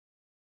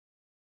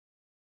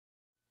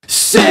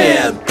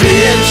said,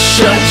 bitch,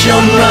 shut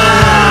your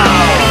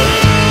mouth.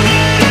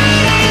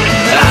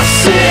 I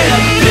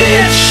said,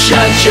 bitch,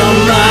 shut your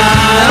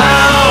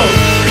mouth.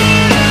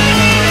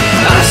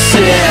 I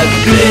said,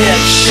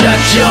 bitch,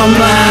 shut your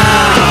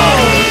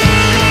mouth.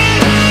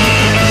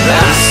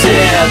 I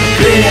said,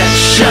 bitch,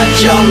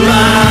 shut your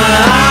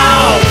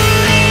mouth.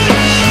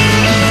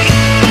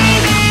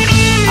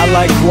 I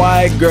like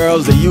quiet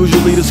girls, they're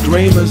usually the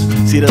screamers.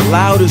 See, the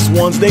loudest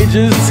ones, they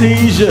just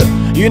tease ya.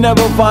 You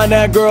never find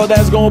that girl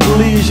that's gonna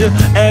please ya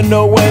and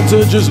know when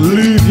to just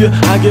leave ya.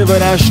 I give her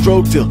that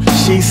stroke till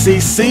she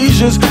sees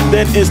seizures.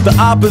 Then it's the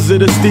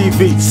opposite of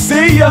Stevie.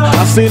 See ya.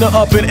 I seen her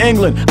up in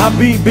England, I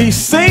BB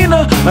seen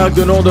her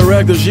acting on the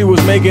record, she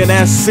was making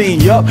that scene.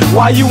 Yup,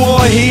 why you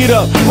all heat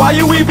up? Why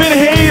you even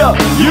here?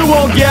 You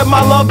won't get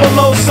my love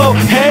below, so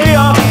hey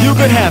you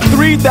can have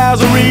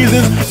 3,000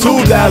 reasons,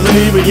 2,000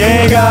 even. You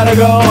ain't gotta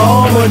go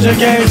home, but you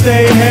can't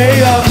stay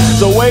here.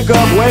 So wake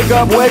up, wake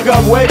up, wake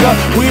up, wake up.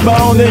 We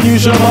bone, then you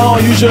should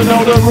moan, you should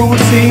know the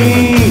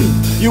routine.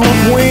 You a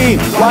queen,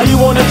 why you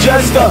wanna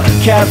jester?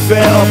 Cat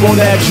fair up on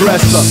that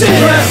dresser.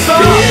 Bitch,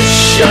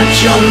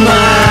 shut your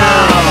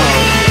mouth.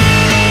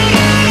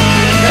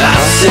 I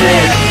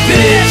said,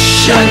 bitch,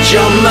 shut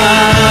your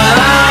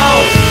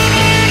mouth.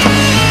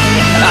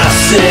 I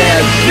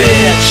said,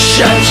 bitch,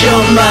 shut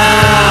your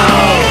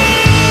mouth.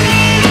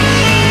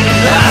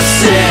 I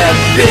said,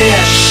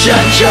 bitch,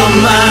 shut your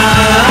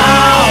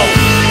mouth.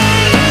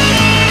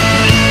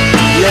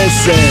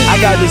 Listen, I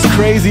got this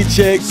crazy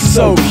chick,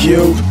 so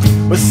cute,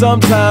 but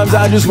sometimes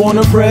I just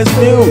wanna press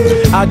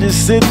mute. I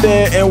just sit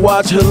there and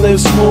watch her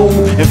lips move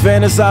and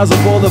fantasize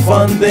of all the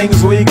fun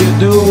things we could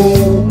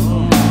do.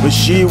 But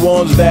she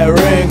wants that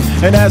ring,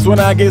 and that's when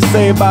I get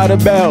saved by the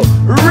bell.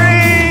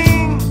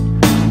 Ring!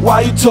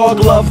 Why you talk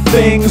love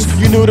things?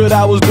 You knew that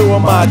I was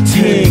doing my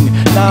ting.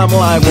 Now I'm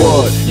like,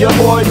 what? Your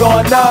boy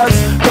gone nuts.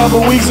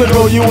 Couple weeks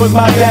ago you was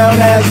my down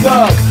ass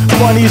duck.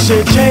 Funny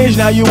shit changed,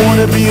 now you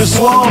wanna be a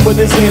swan, but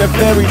this ain't a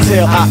fairy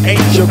tale, I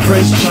ain't your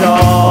Prince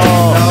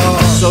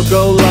Charles. So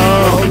go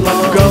low,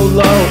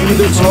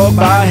 either talk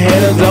by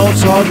head or don't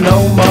talk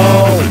no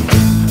more.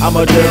 I'm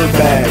a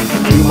dirtbag,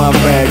 you my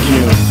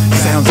vacuum,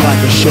 sounds like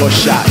a short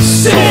shot.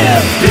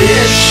 Said,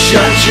 bitch,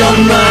 shut your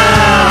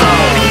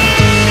mouth.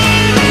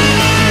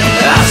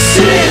 I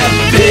said,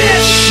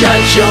 bitch,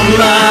 shut your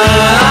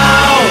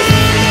mouth.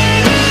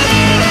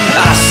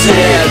 I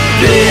said,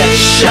 bitch,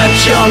 shut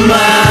your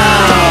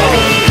mouth.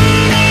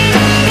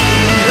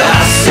 I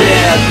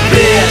said,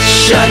 bitch,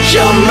 shut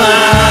your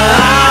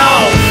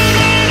mouth.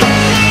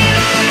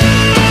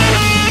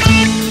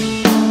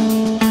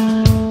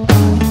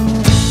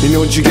 You know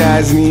what you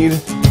guys need?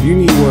 You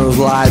need one of those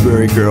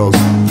library girls.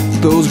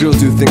 Those girls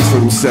do things for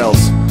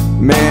themselves.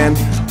 Man,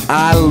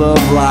 I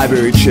love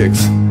library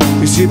chicks.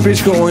 You see, a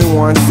bitch can only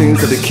want things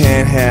that they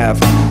can't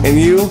have, and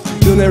you'll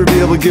never be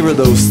able to give her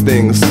those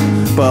things.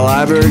 But a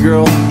library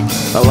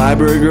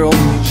girl,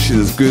 she's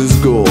as good as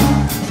gold.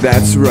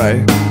 That's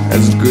right,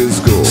 as good as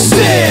gold.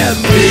 Said,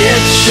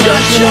 bitch,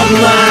 shut your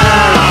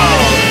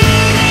mouth.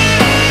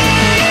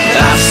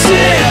 I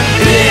said,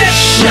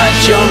 bitch,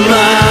 shut your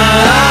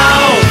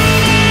mouth.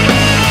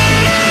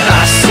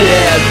 I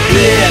said,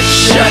 bitch,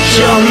 shut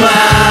your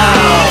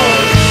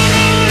mouth.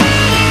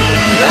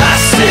 I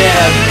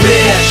said,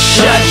 bitch,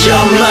 shut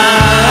your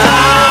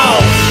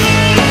mouth.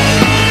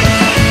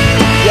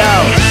 Yo,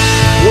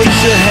 we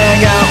should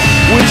hang out,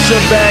 we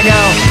should bang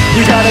out.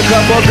 You got a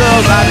couple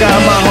girls, I got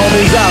my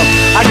homies out.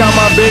 I got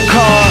my big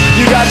car,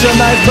 you got your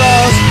nice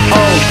bras.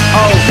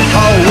 Oh,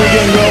 we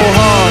can go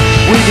hard,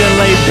 we can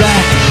lay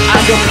back. I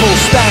can pull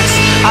stacks,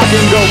 I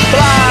can go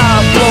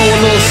fly, blow a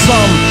little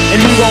something. And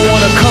you gon'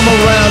 wanna come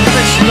around,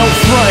 bitch, no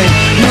front.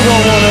 You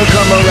gon' wanna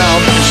come around,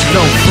 bitch,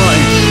 no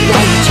front.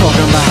 What you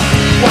talking about?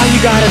 Why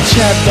you gotta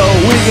chat though?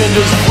 We can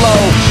just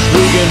flow,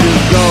 we can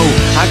just go.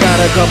 I got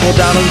a couple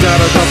diamonds, got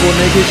a couple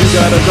niggas, you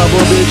got a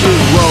couple bitches.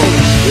 Roll.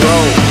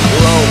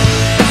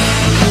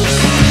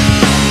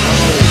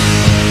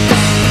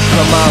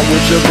 Come out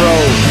with your bro.